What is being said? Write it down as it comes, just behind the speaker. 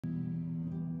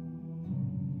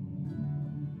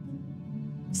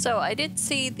So I did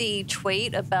see the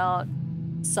tweet about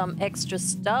some extra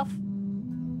stuff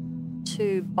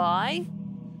to buy,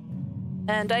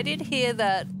 and I did hear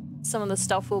that some of the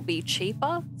stuff will be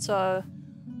cheaper, so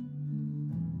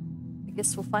I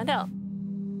guess we'll find out.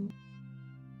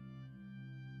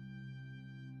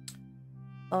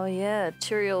 Oh yeah,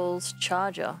 Tyrael's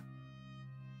charger.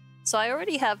 So I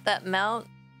already have that mount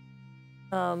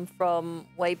from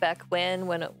way back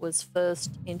when it was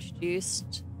first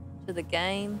introduced to the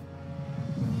game.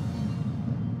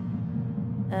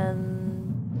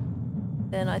 And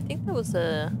then I think there was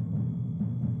isn't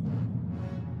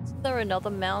there another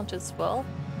mount as well?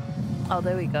 Oh,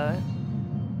 there we go.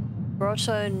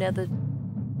 Grotto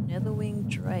Netherwing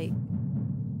Drake.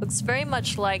 Looks very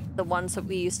much like the ones that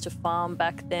we used to farm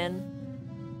back then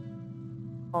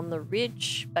on the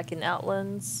ridge, back in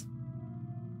Outlands.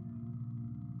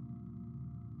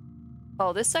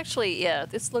 Oh, this actually, yeah,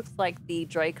 this looks like the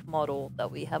Drake model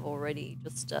that we have already,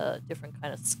 just a different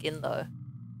kind of skin though.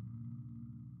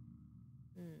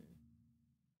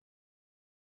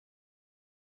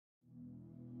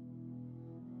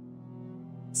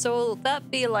 So will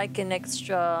that be like an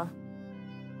extra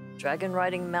dragon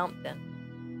riding mount then?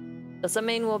 Does that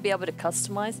mean we'll be able to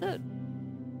customize it?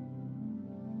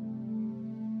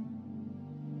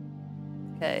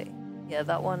 Okay, yeah,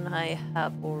 that one I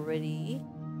have already.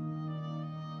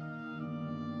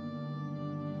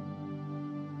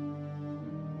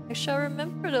 Actually, I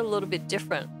remember it a little bit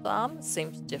different. The armor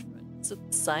seems different. Is it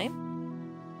the same?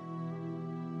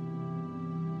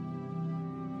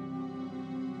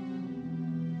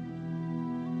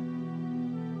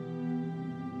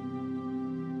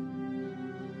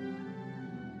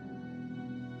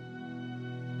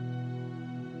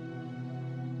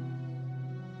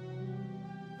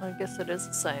 I guess it is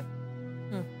the same.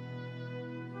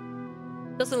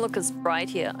 Doesn't look as bright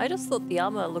here. I just thought the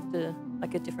armor looked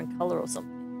like a different color or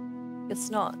something. It's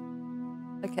not.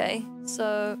 Okay,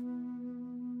 so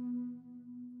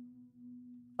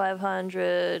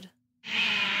 500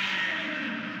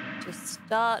 to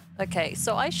start. Okay,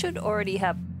 so I should already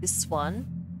have this one.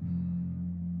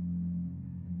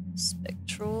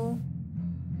 Spectral.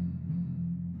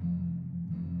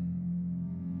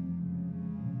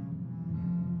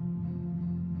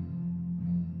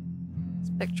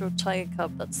 Spectral Tiger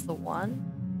Cub, that's the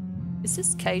one. Is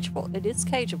this cageable? It is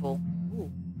cageable.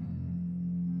 Ooh.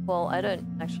 Well, I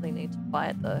don't actually need to buy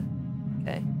it though.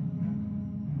 Okay.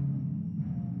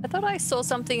 I thought I saw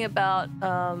something about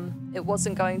it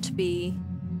wasn't going to be...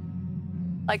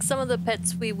 Like some of the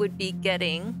pets we would be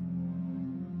getting,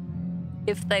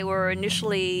 if they were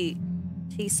initially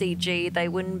TCG, they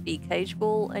wouldn't be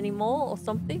cageable anymore or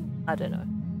something? I don't know.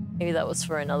 Maybe that was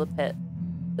for another pet.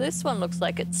 This one looks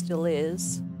like it still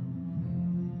is.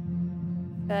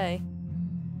 Okay.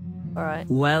 Alright.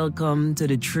 Welcome to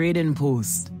the trading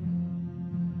post.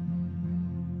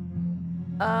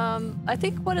 I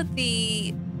think one of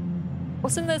the...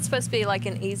 Wasn't there supposed to be like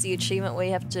an easy achievement where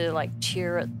you have to like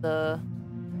cheer at the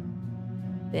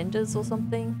vendors or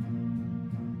something?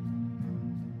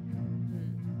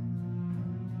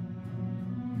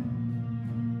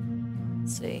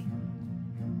 Let's see.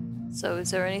 So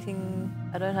is there anything...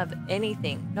 I don't have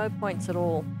anything. No points at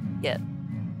all yet.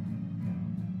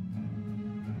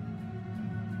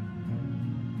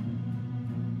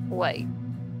 Wait.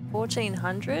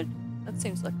 1,400? That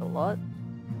seems like a lot.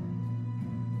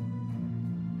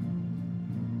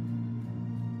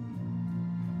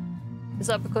 Is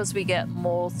that because we get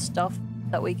more stuff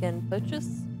that we can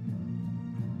purchase?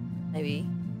 Maybe.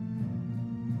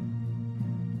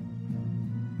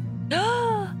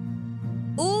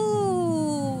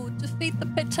 Ooh! Defeat the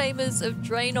pet tamers of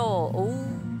Draenor.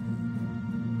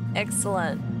 Ooh.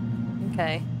 Excellent.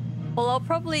 Okay. Well, I'll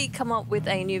probably come up with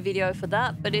a new video for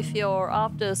that, but if you're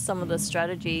after some of the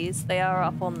strategies, they are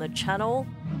up on the channel.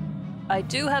 I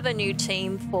do have a new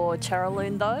team for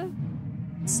Charaloon though,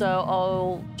 so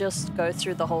I'll just go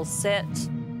through the whole set.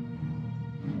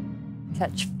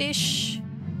 Catch fish.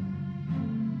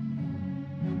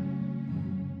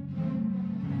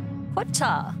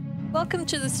 Quata, welcome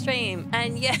to the stream.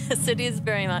 And yes, it is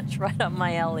very much right up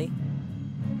my alley.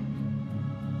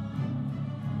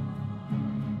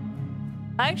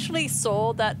 I actually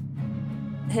saw that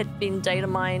had been data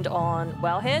mined on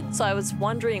Wowhead, so I was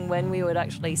wondering when we would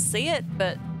actually see it,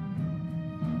 but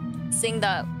seeing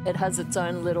that it has its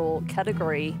own little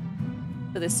category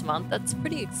for this month, that's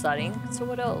pretty exciting. So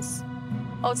what else?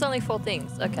 Oh, it's only 4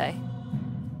 things. Okay.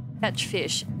 Catch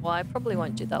fish. Well, I probably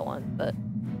won't do that one, but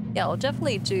yeah, I'll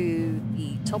definitely do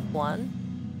the top one.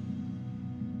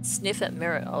 Sniff at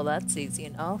mirror. Oh, that's easy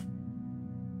enough.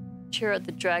 Cheer at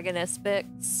the dragon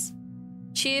aspects.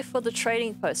 cheer for the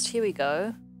trading post. Here we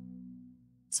go.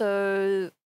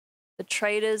 So, the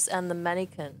traders and the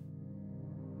mannequin.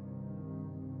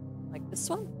 Like this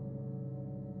one?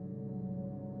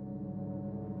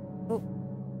 Oh.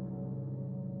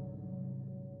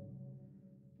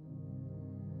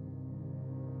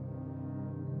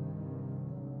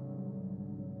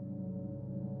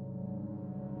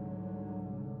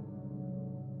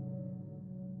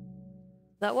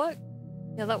 That work?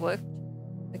 Yeah, that worked.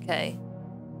 Okay.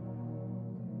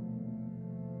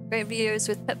 Great videos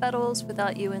with pet battles.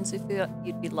 Without you and Zufu,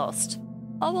 you'd be lost.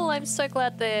 Oh, well, I'm so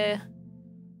glad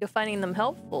you're finding them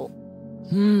helpful.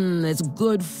 It's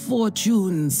good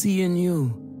fortune seeing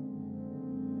you.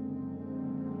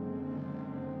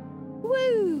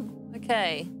 Woo!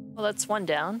 Okay. Well, that's one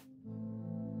down.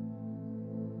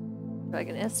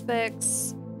 Dragon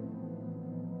aspects.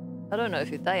 I don't know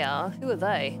who they are. Who are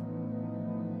they?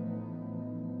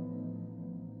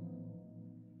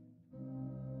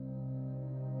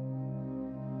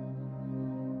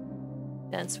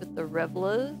 Dance with the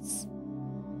revelers.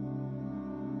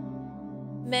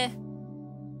 Meh.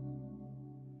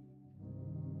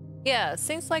 Yeah,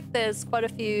 seems like there's quite a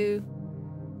few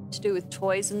to do with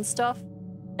toys and stuff.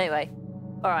 Anyway,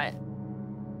 alright.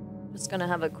 Just gonna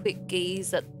have a quick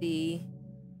gaze at the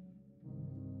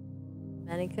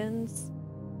mannequins.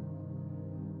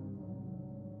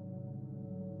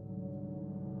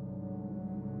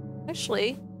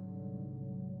 Actually,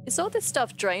 is all this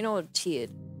stuff drain or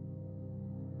tiered?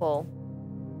 Well,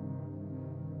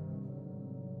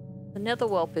 the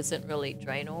netherwhelp isn't really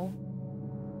Draenor.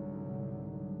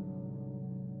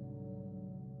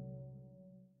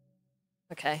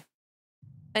 Okay.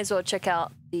 May as well check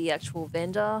out the actual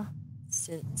vendor,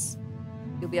 since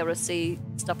you'll be able to see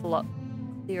stuff a lot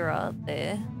clearer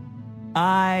there.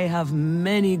 I have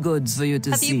many goods for you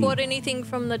to see. Have you bought anything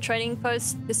from the trading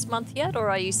post this month yet, or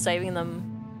are you saving them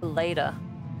for later?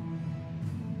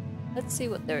 Let's see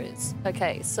what there is.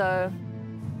 Okay, so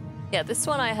yeah, this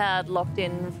one I had locked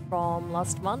in from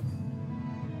last month.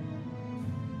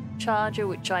 Charger,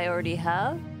 which I already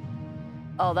have.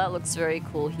 Oh, that looks very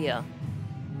cool here.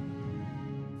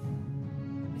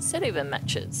 It said even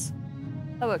matches.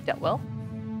 That worked out well.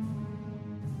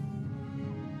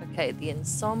 Okay, the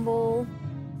ensemble.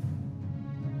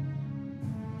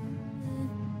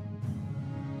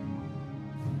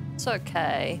 It's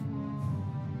okay.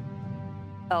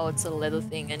 Oh, it's a leather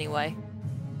thing anyway.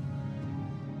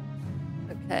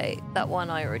 Okay, that one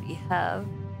I already have.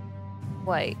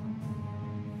 Wait.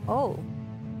 Oh.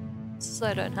 So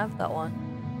I don't have that one.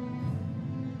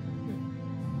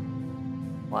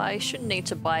 Well, I shouldn't need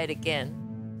to buy it again.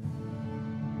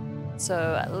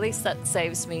 So at least that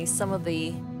saves me some of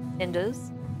the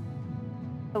tenders.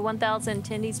 For 1,000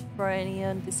 tendies for any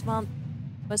earned this month.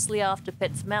 Mostly after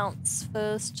pets mounts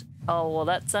first. Oh, well,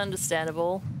 that's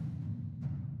understandable.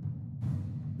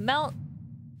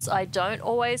 Mounts I don't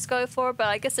always go for, but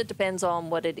I guess it depends on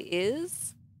what it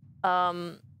is.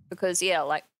 Because yeah,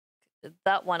 like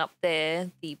that one up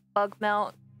there, the bug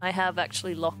mount, I have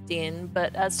actually locked in,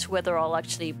 but as to whether I'll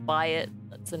actually buy it,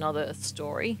 that's another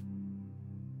story.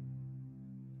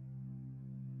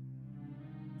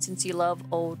 Since you love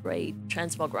old raid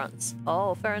transmog runs.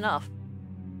 Oh, fair enough.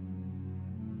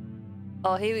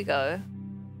 Oh, here we go.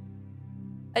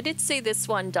 I did see this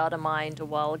one data mined a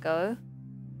while ago.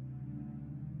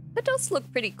 That does look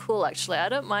pretty cool, actually. I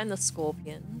don't mind the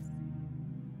scorpions.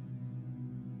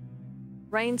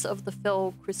 Reigns of the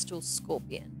Fell Crystal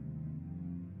Scorpion.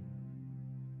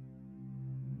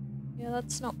 Yeah,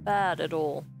 that's not bad at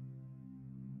all.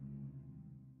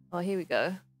 Oh, here we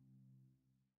go.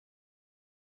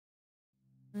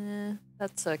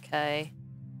 That's okay.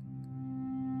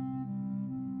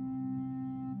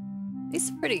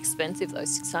 These are pretty expensive though,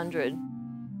 600.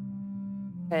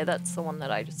 Okay, that's the one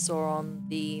that I just saw on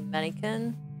the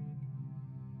mannequin.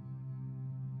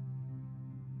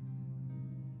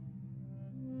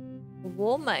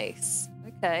 War mace.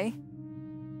 Okay.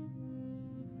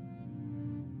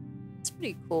 It's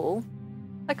pretty cool.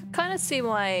 I could kind of see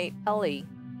my Pally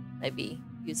maybe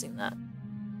using that.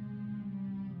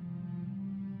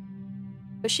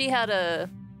 But she had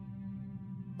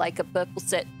like a purple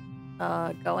set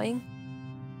going.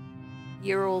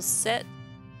 Ural's set.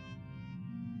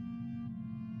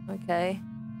 Okay.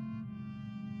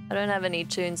 I don't have any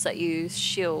tunes that use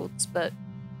shields, but...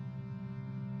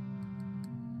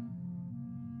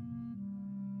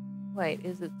 Wait,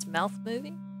 is its mouth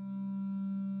moving?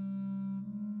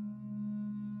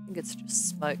 I think it's just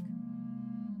smoke.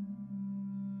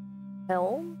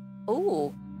 Helm?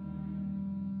 Ooh.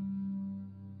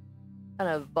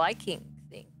 Kind of Viking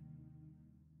thing.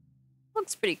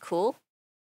 Looks pretty cool.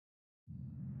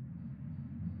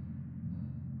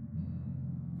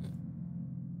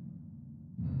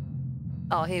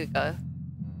 Oh, here we go.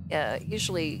 Yeah,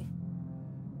 usually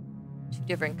 2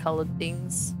 different colored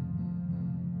things.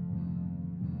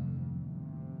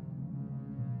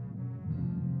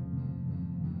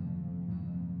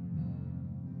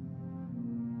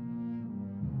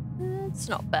 It's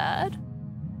not bad.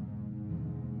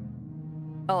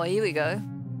 Oh, here we go.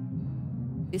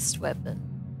 Fist weapon.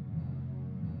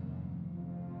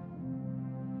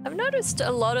 I've noticed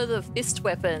a lot of the fist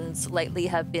weapons lately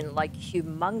have been like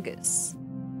humongous.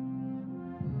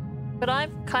 But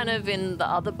I'm kind of in the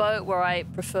other boat where I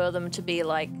prefer them to be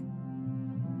like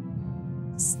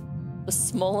the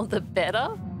smaller the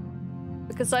better.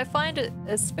 Because I find it,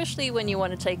 especially when you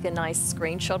want to take a nice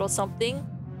screenshot or something.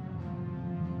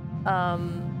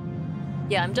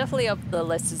 Yeah, I'm definitely of the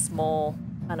less is more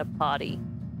kind of party.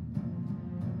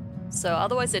 So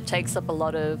otherwise it takes up a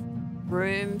lot of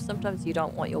room. Sometimes you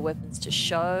don't want your weapons to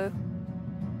show.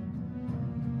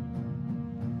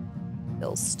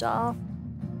 Bill staff.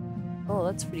 Oh,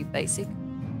 that's pretty basic.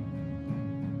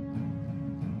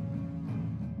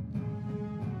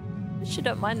 Actually,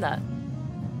 don't mind that.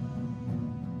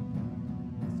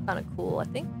 It's kind of cool, I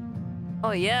think.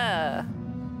 Oh, yeah.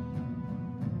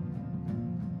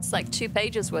 It's like 2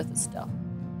 pages worth of stuff.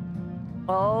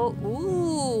 Oh,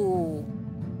 ooh.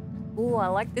 Ooh, I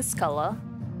like this color.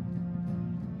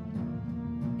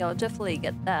 Yeah, I'll definitely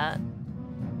get that.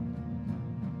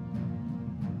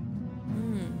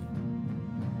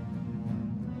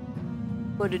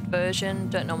 Hooded version,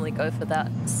 don't normally go for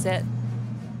that set.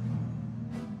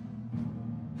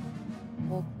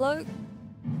 More cloak.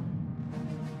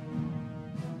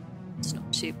 It's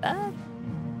not too bad.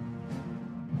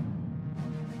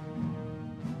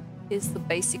 Here's the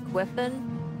basic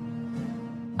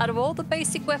weapon. Out of all the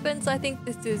basic weapons, I think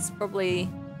this is probably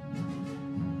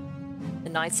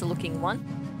the nicer looking one.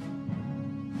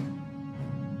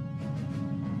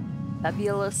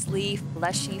 Fabulously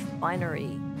flashy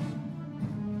finery.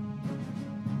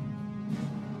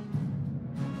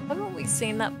 Haven't we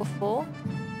seen that before?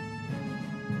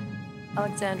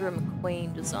 Alexandra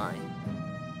McQueen design.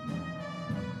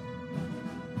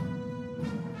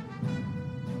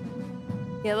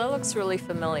 Yeah, that looks really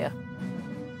familiar.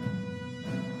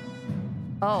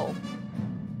 Oh.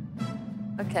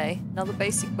 Okay, another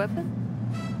basic weapon?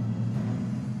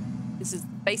 This is the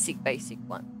basic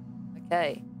one.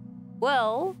 Okay.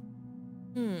 Well,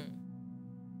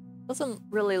 doesn't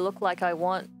really look like I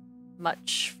want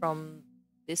much from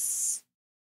this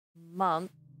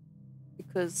month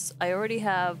because I already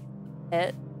have a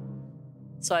pet,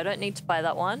 so I don't need to buy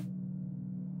that one.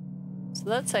 So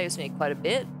that saves me quite a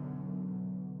bit.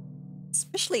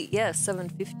 Especially, yeah,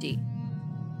 $7.50.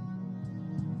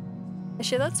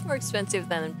 Actually, that's more expensive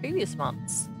than in previous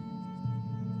months.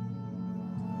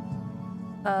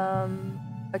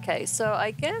 Okay, so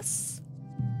I guess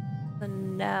for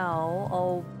now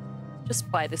I'll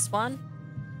just buy this one.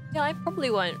 Yeah, I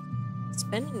probably won't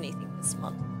spend anything this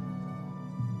month.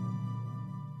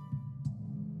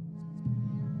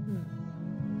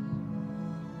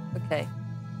 Okay.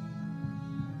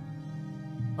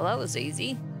 Well, that was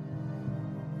easy.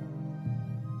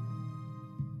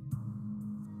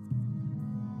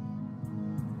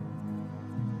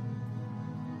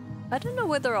 I don't know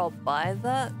whether I'll buy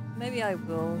that. Maybe I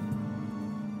will.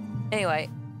 Anyway.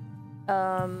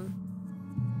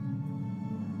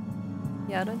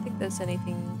 Yeah, I don't think there's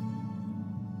anything.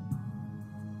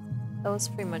 That was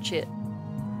pretty much it.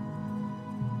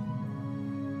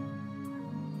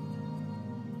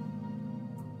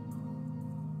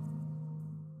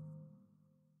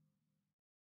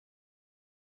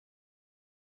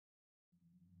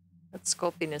 That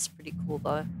scorpion is pretty cool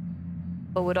though.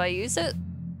 But would I use it?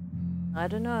 I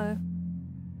don't know.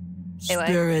 Anyway.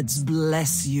 Spirits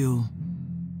bless you.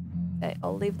 Okay,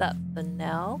 I'll leave that for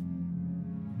now.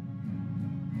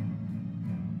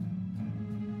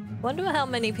 Wonder how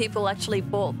many people actually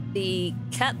bought the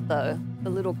cat though, the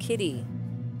little kitty.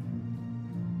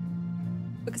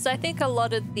 Because I think a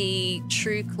lot of the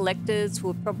true collectors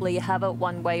will probably have it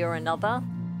one way or another.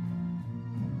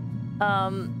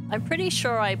 I'm pretty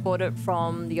sure I bought it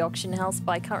from the auction house,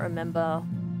 but I can't remember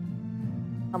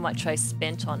how much I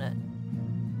spent on it.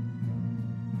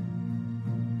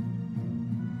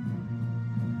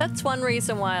 That's one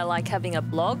reason why I like having a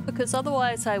blog, because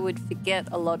otherwise I would forget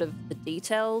a lot of the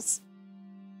details.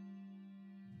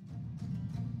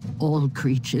 All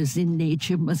creatures in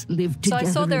nature must live together. So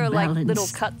I saw there are in like balance, little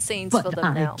cutscenes but for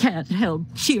them now. I can't help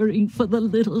cheering for the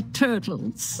little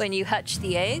turtles. When you hatch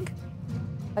the egg,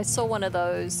 I saw one of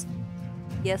those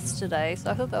yesterday,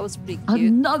 so I thought that was pretty cute.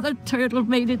 Another turtle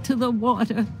made it to the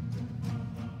water.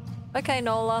 Okay,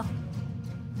 Nola.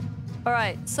 All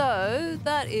right, so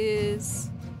that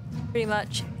is pretty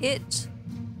much it.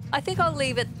 I think I'll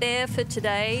leave it there for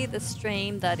today, the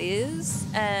stream that is,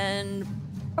 and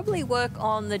probably work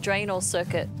on the Draenor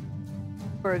circuit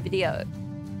for a video.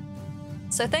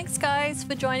 So thanks guys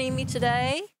for joining me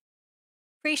today.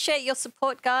 Appreciate your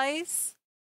support, guys.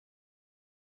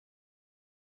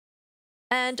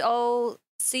 And I'll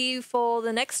see you for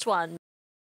the next one.